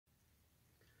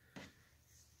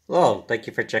Hello, thank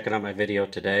you for checking out my video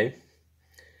today.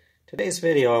 Today's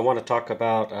video I want to talk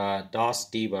about DOS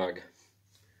debug.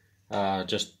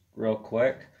 Just real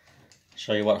quick,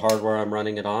 show you what hardware I'm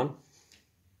running it on.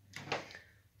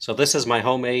 So this is my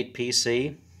homemade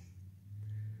PC.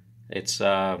 It's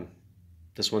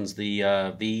this one's the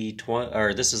V20,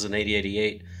 or this is an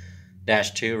 8088-2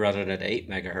 running at 8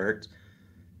 megahertz.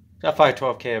 Got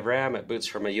 512K of RAM. It boots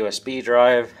from a USB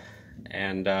drive,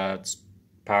 and it's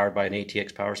powered by an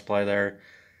ATX power supply there.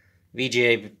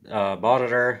 VGA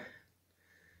monitor.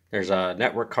 There's a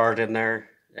network card in there,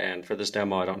 and for this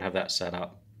demo I don't have that set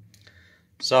up.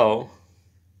 So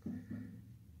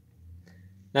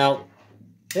now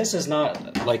this is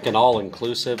not like an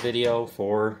all-inclusive video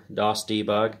for DOS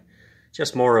debug,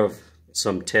 just more of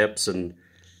some tips and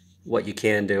what you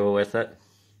can do with it.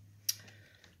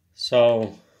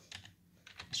 So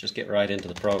let's just get right into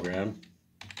the program.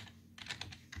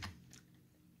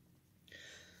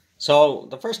 So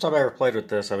the first time I ever played with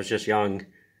this, I was just young,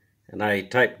 and I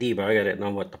typed debug. I didn't know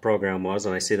what the program was,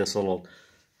 and I see this little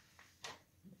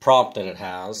prompt that it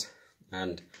has,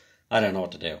 and I don't know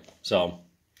what to do. So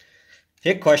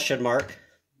hit question mark,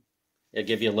 it'll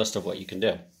give you a list of what you can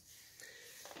do.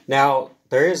 Now,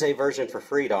 there is a version for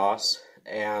FreeDOS,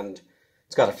 and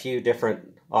it's got a few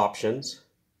different options,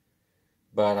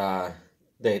 but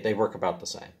they work about the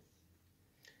same.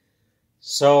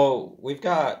 So we've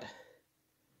got...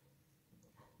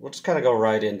 We'll just kind of go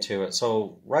right into it.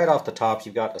 So right off the top,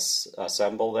 you've got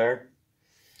assemble there.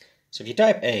 So if you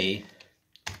type A,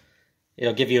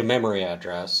 it'll give you a memory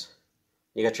address.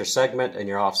 You got your segment and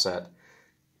your offset.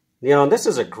 You know, this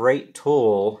is a great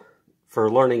tool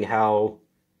for learning how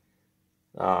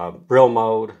real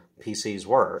mode PCs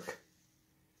work.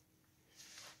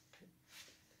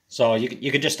 So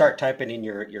you could just start typing in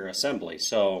your assembly.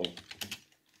 So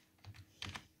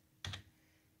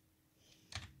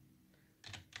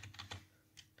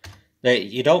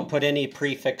you don't put any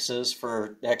prefixes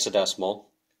for hexadecimal.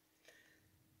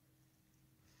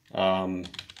 I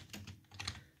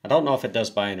don't know if it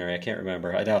does binary. I can't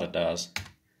remember. I doubt it does.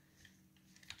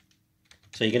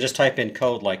 So you can just type in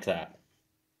code like that.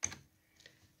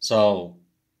 So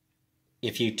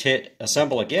if you hit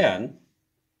assemble again,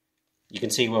 you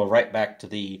can see we'll right back to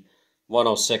the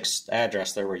 106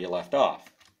 address there where you left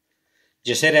off.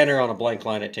 Just hit enter on a blank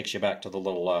line. It takes you back to the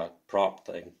little prompt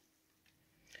thing.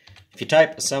 If you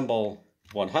type assemble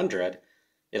 100,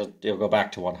 it'll go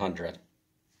back to 100.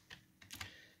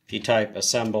 If you type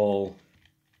assemble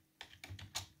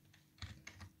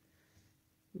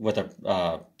with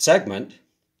a segment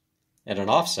and an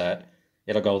offset,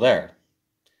 it'll go there.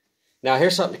 Now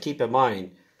here's something to keep in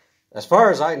mind. As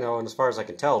far as I know and as far as I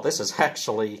can tell, this is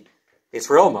actually, it's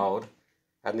real mode,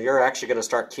 and you're actually going to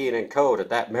start keying in code at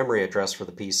that memory address for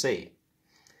the PC.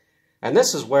 And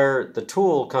this is where the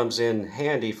tool comes in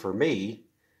handy for me,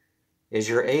 is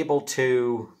you're able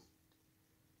to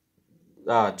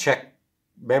check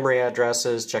memory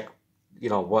addresses, check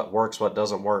what works, what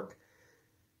doesn't work.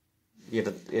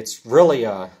 It's really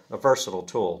a versatile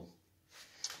tool.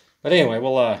 But anyway,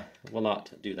 we'll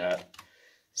not do that.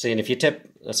 See, and if you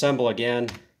tip assemble again,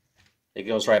 it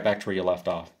goes right back to where you left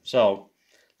off. So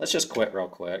let's just quit real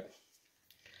quick.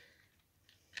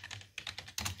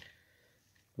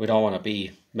 We don't want to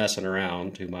be messing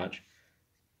around too much.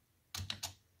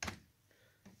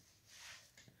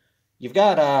 You've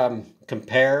got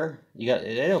compare.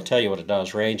 It'll tell you what it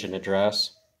does, range and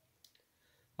address.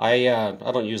 I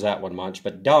don't use that one much,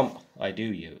 but dump I do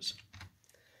use.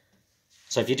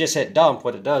 So if you just hit dump,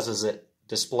 what it does is it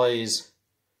displays,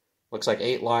 looks like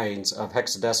 8 lines of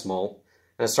hexadecimal,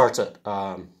 and it starts at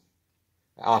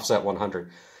offset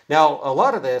 100. Now a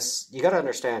lot of this, you got to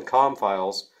understand COM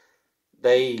files.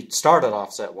 They start at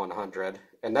offset 100,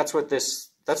 and that's what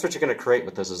you're going to create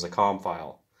with this as a COM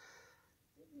file.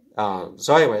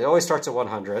 So anyway, it always starts at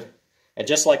 100, and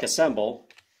just like assemble,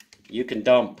 you can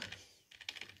dump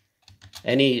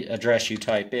any address you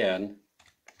type in.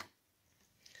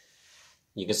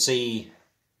 You can see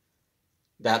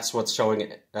that's what's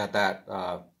showing at that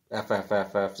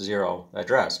FFFF0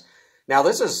 address. Now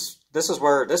this is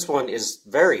where this one is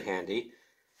very handy.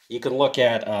 You can look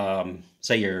at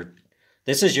say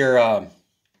this is your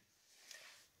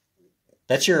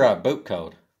that's your boot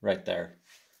code right there.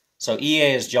 So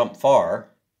EA is jump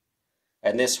far,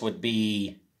 and this would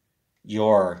be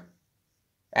your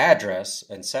address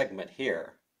and segment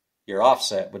here. Your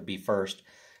offset would be first,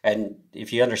 and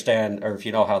if you understand or if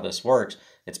you know how this works,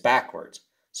 it's backwards.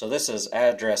 So this is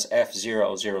address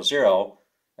F000,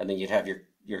 and then you'd have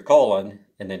your colon,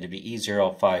 and then it'd be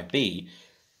E05B,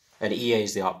 and EA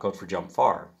is the opcode for jump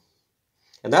far.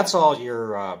 And that's all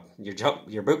your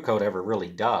boot code ever really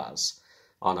does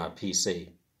on a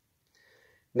PC.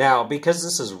 Now, because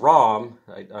this is ROM,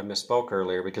 I misspoke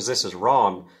earlier, because this is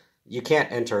ROM, you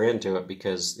can't enter into it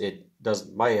because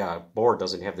my board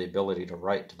doesn't have the ability to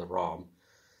write to the ROM.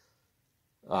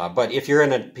 But if you're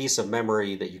in a piece of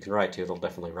memory that you can write to, it'll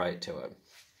definitely write to it.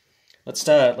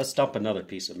 Let's dump another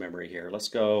piece of memory here. Let's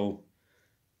go.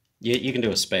 You can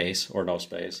do a space or no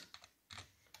space.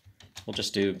 We'll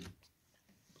just do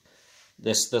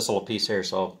this little piece here.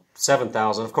 So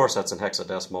 7,000. Of course, that's in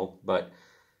hexadecimal, but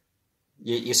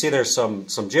you see there's some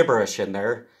gibberish in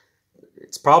there.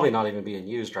 It's probably not even being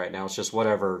used right now. It's just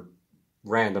whatever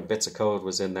random bits of code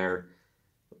was in there,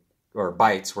 or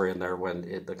bytes were in there when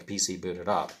the PC booted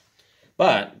up.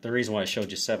 But the reason why I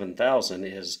showed you 7,000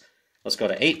 is, let's go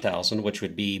to 8,000, which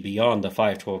would be beyond the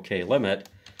 512K limit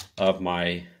of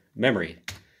my memory.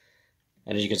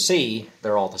 And as you can see,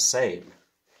 they're all the same.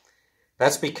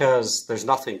 That's because there's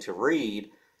nothing to read,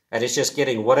 and it's just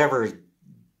getting whatever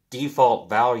default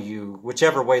value,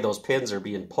 whichever way those pins are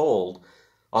being pulled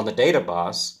on the data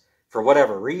bus for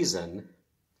whatever reason,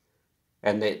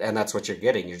 and that's what you're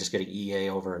getting. You're just getting EA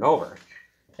over and over.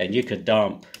 And you could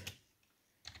dump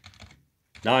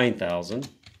 9,000,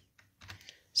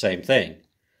 same thing.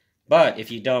 But if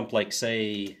you dump, like,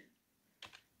 say,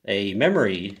 a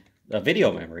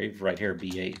video memory, right here,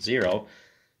 B80,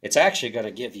 it's actually going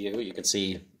to give you can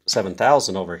see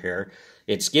 7,000 over here,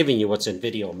 it's giving you what's in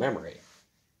video memory.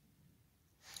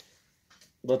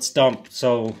 Let's dump,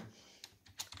 so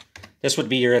this would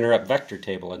be your interrupt vector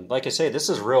table. And like I say, this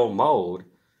is real mode.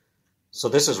 So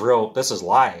this is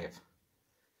live.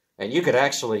 And you could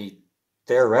actually,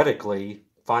 theoretically,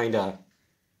 find a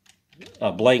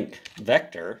blank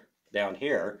vector down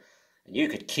here, and you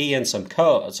could key in some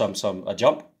code, a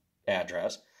jump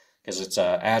address, because it's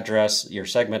address, your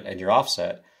segment, and your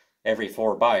offset. Every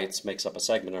 4 bytes makes up a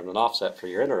segment and an offset for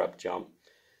your interrupt jump.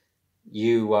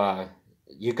 You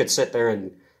could sit there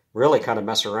and really kind of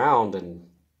mess around and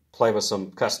play with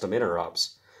some custom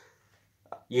interrupts.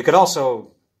 You could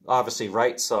also obviously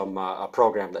write a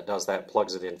program that does that,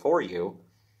 plugs it in for you,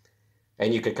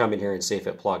 and you could come in here and see if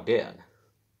it plugged in.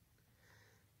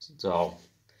 So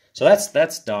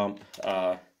that's dump.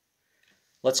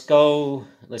 Let's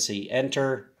see,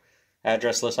 enter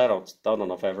address list. I don't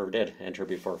know if I ever did enter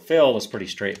before. Fill is pretty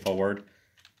straightforward.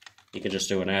 You can just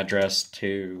do an address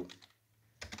to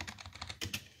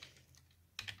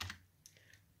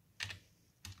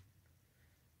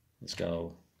let's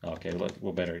go. Okay,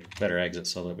 we'll better exit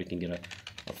so that we can get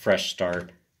a fresh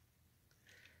start.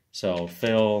 So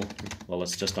fill, well,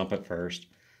 let's just dump it first.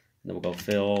 And then we'll go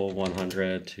fill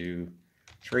 100 to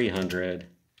 300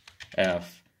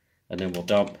 F, and then we'll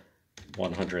dump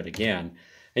 100 again.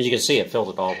 And you can see it filled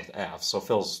it all with F, so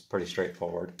fill's pretty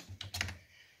straightforward.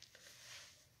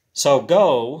 So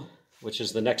go, which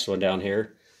is the next one down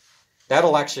here,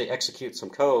 that'll actually execute some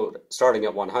code starting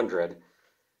at 100.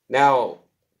 Now,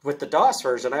 with the DOS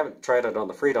version, I haven't tried it on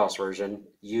the FreeDOS version,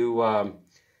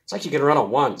 it's like you can run it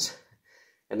once,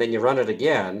 and then you run it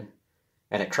again,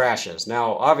 and it crashes.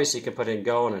 Now, obviously, you can put in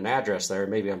go and an address there.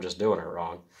 Maybe I'm just doing it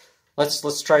wrong.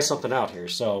 Let's try something out here.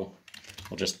 So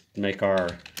we'll just make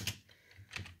and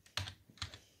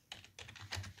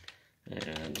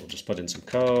we'll just put in some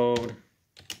code.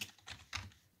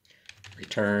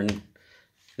 Return.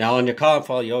 Now, on your COM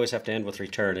file, you always have to end with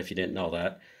return if you didn't know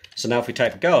that. So now if we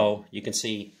type go, you can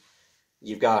see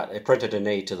you've got it printed an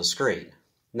A to the screen.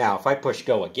 Now, if I push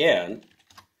go again,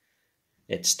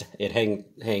 it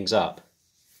hangs up.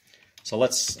 So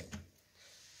let's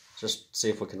just see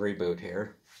if we can reboot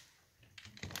here.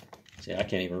 See, I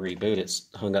can't even reboot. It's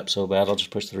hung up so bad. I'll just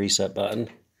push the reset button.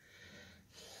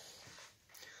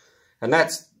 And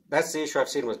that's the issue I've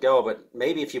seen with Go, but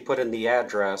maybe if you put in the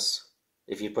address,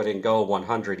 if you put in Go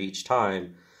 100 each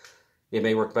time, it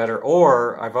may work better.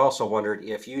 Or I've also wondered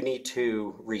if you need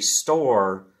to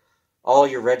restore all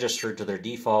your registered to their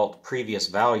default previous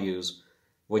values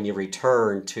when you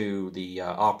return to the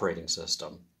operating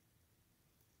system.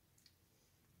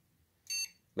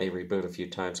 May reboot a few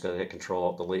times because I hit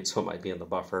Control-Alt-Delete, so it might be in the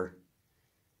buffer.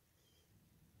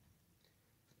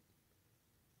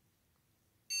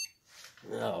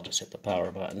 I'll just hit the power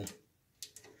button.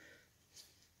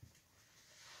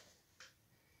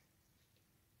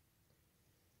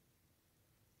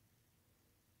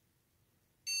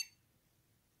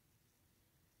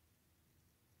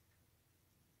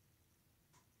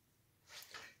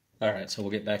 All right, so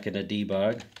we'll get back into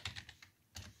debug.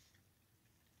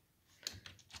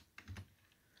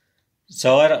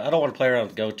 So I don't want to play around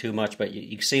with Go too much, but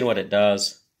you've seen what it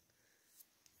does.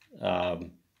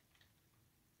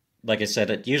 like I said,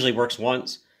 it usually works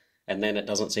once, and then it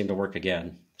doesn't seem to work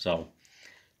again. So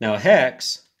now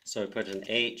hex, so we put an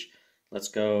H, let's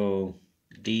go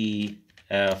D,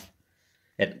 F.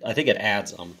 I think it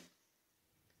adds them.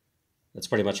 That's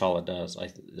pretty much all it does.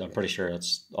 I'm pretty sure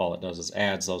that's all it does is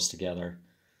adds those together.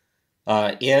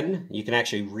 In, you can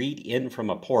actually read in from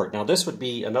a port. Now this would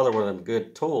be another one of them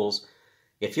good tools.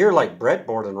 If you're like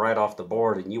breadboarding right off the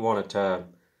board and you wanted to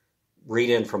read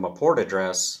in from a port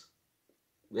address,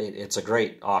 it's a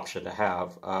great option to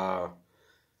have.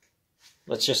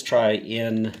 Let's just try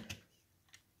in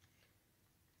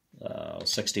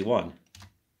 61.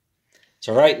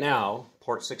 So right now,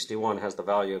 port 61 has the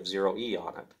value of 0E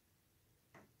on it.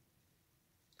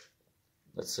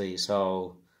 Let's see,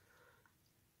 so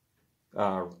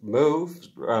move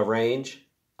range.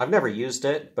 I've never used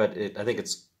it, but I think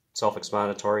it's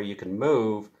self-explanatory. You can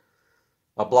move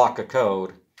a block of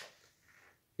code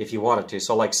if you wanted to.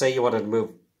 So like say you wanted to move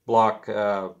block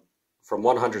from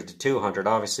 100 to 200,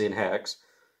 obviously in hex,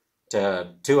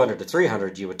 to 200 to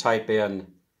 300, you would type in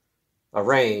a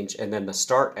range and then the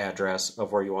start address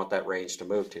of where you want that range to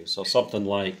move to. So something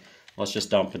like, let's just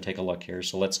dump and take a look here.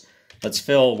 So let's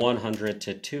fill 100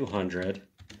 to 200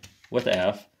 with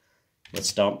F.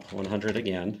 Let's dump 100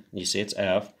 again. You see it's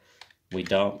F. We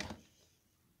dump.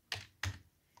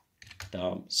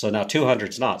 So now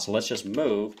 200's not. So let's just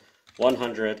move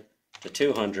 100 to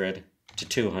 200 to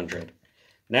 200.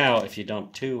 Now if you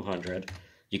dump 200,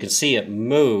 you can see it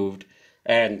moved,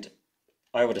 and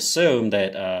I would assume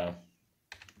that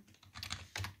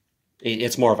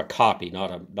it's more of a copy,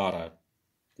 not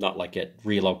like it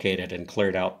relocated and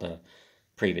cleared out the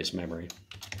previous memory.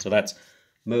 So that's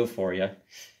move for you.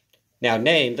 Now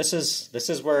name, this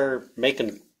is where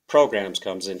making programs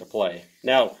comes into play.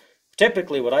 Now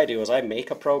typically what I do is I make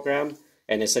a program,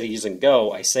 and instead of using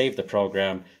Go, I save the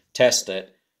program, test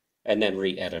it, and then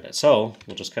re-edit it. So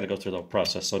we'll just kind of go through the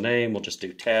process. So name, we'll just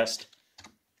do test.com,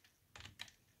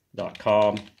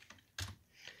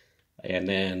 and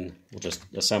then we'll just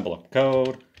assemble a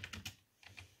code.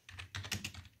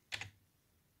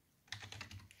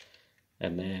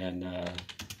 And then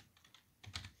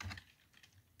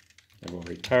we'll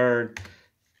return.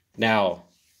 Now,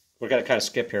 we're going to kind of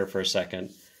skip here for a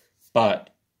second, but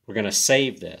we're going to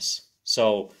save this.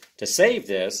 So to save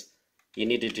this, you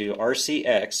need to do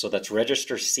RCX, so that's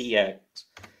register CX,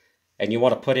 and you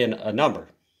want to put in a number.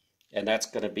 And that's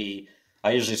going to be,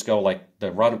 I usually just go like the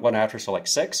one after, so like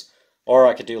 6, or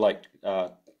I could do like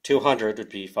 200 would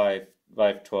be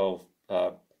 512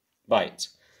 bytes.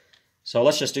 So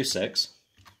let's just do 6.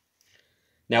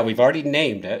 Now we've already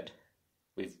named it.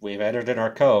 We've entered in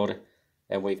our code,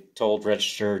 and we've told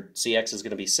register CX is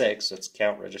going to be 6. It's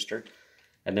count register.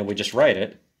 And then we just write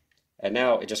it. And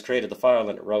now it just created the file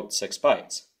and it wrote 6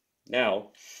 bytes. Now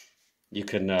you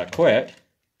can quit.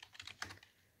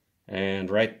 And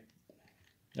right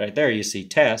there you see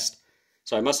test.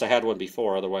 So I must have had one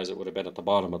before, otherwise it would have been at the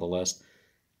bottom of the list.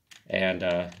 And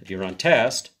if you run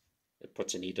test, it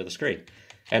puts an E to the screen.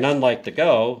 And unlike the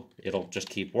Go, it'll just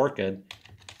keep working.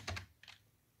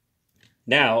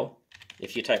 Now,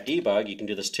 if you type debug, you can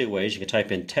do this 2 ways. You can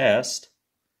type in test,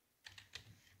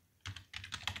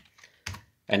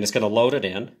 and it's going to load it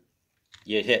in.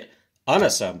 You hit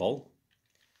unassemble,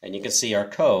 and you can see our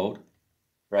code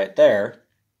right there,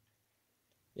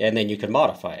 and then you can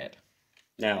modify it.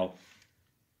 Now,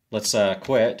 let's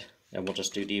quit, and we'll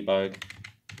just do debug.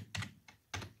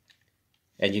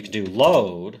 And you can do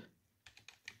load.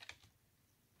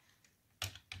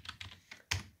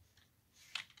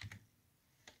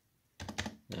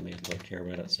 Let me look here a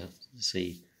minute to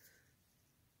see.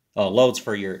 Oh, loads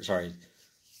for your, sorry.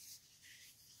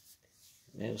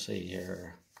 Let's see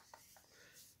here.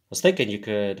 I was thinking you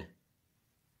could,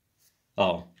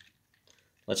 oh,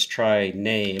 let's try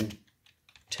name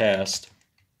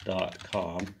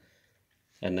test.com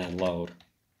and then load.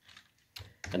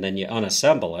 And then you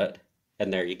unassemble it,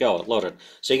 and there you go, it loaded.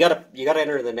 So you gotta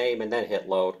enter the name and then hit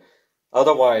load.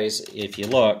 Otherwise, if you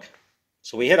look,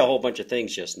 so we hit a whole bunch of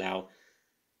things just now.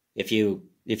 If you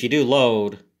do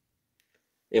load,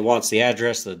 it wants the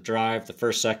address, the drive, the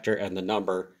first sector, and the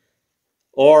number.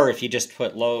 Or if you just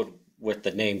put load with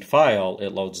the named file, it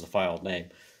loads the file name.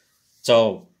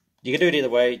 So you can do it either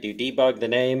way. Do debug the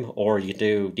name, or you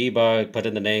do debug, put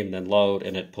in the name, then load,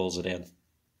 and it pulls it in.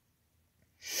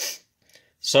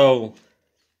 So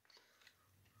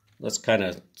let's kind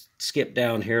of skip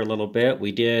down here a little bit.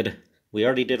 We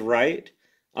already did write,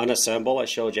 unassemble. I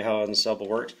showed you how unassemble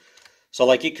worked. So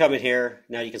like you come in here,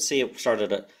 now you can see it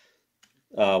started at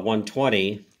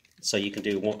 120, so you can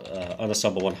do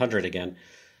unassemble 100 again.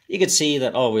 you can see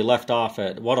that, oh, we left off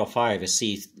at 105 is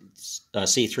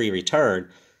C3 return,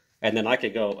 and then I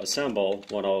could go assemble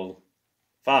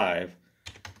 105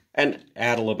 and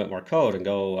add a little bit more code and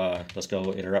go, let's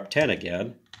go interrupt 10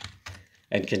 again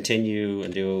and continue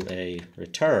and do a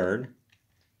return.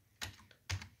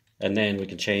 And then we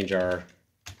can change our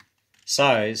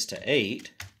size to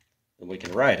 8 and we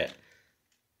can write it.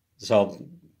 So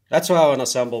that's how an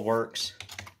assemble works.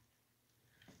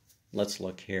 Let's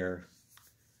look here.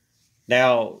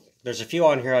 Now, there's a few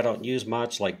on here I don't use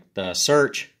much, like the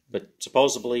search, but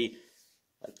supposedly,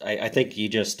 I think you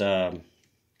just, let's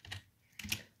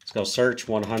go search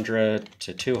 100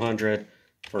 to 200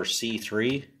 for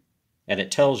C3, and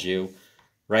it tells you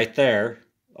right there,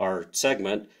 our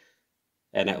segment,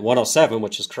 and at 107,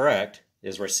 which is correct,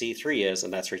 is where C3 is,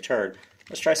 and that's returned.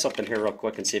 Let's try something here real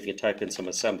quick and see if you can type in some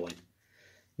assembly.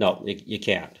 No, you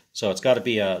can't. So it's got to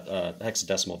be a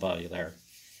hexadecimal value there.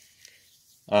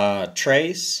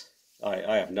 Trace,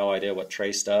 I have no idea what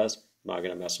trace does. I'm not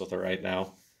going to mess with it right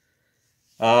now.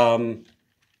 And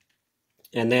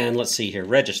then let's see here,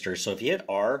 registers. So if you hit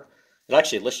R, it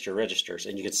actually lists your registers,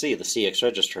 and you can see the CX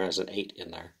register has an 8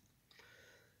 in there.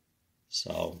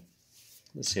 So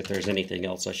let's see if there's anything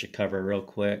else I should cover real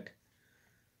quick.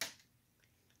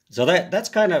 So that's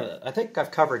kind of, I think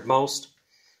I've covered most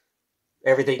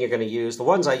everything you're going to use. The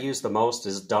ones I use the most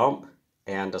is dump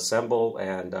and assemble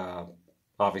and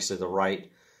obviously the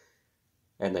write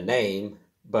and the name.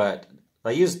 But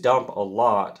I use dump a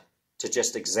lot to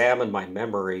just examine my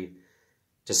memory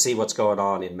to see what's going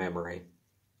on in memory.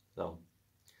 So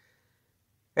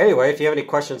anyway, if you have any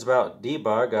questions about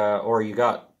debug or you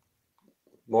got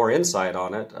more insight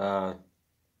on it,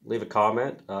 leave a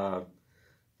comment.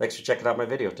 Thanks for checking out my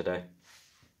video today.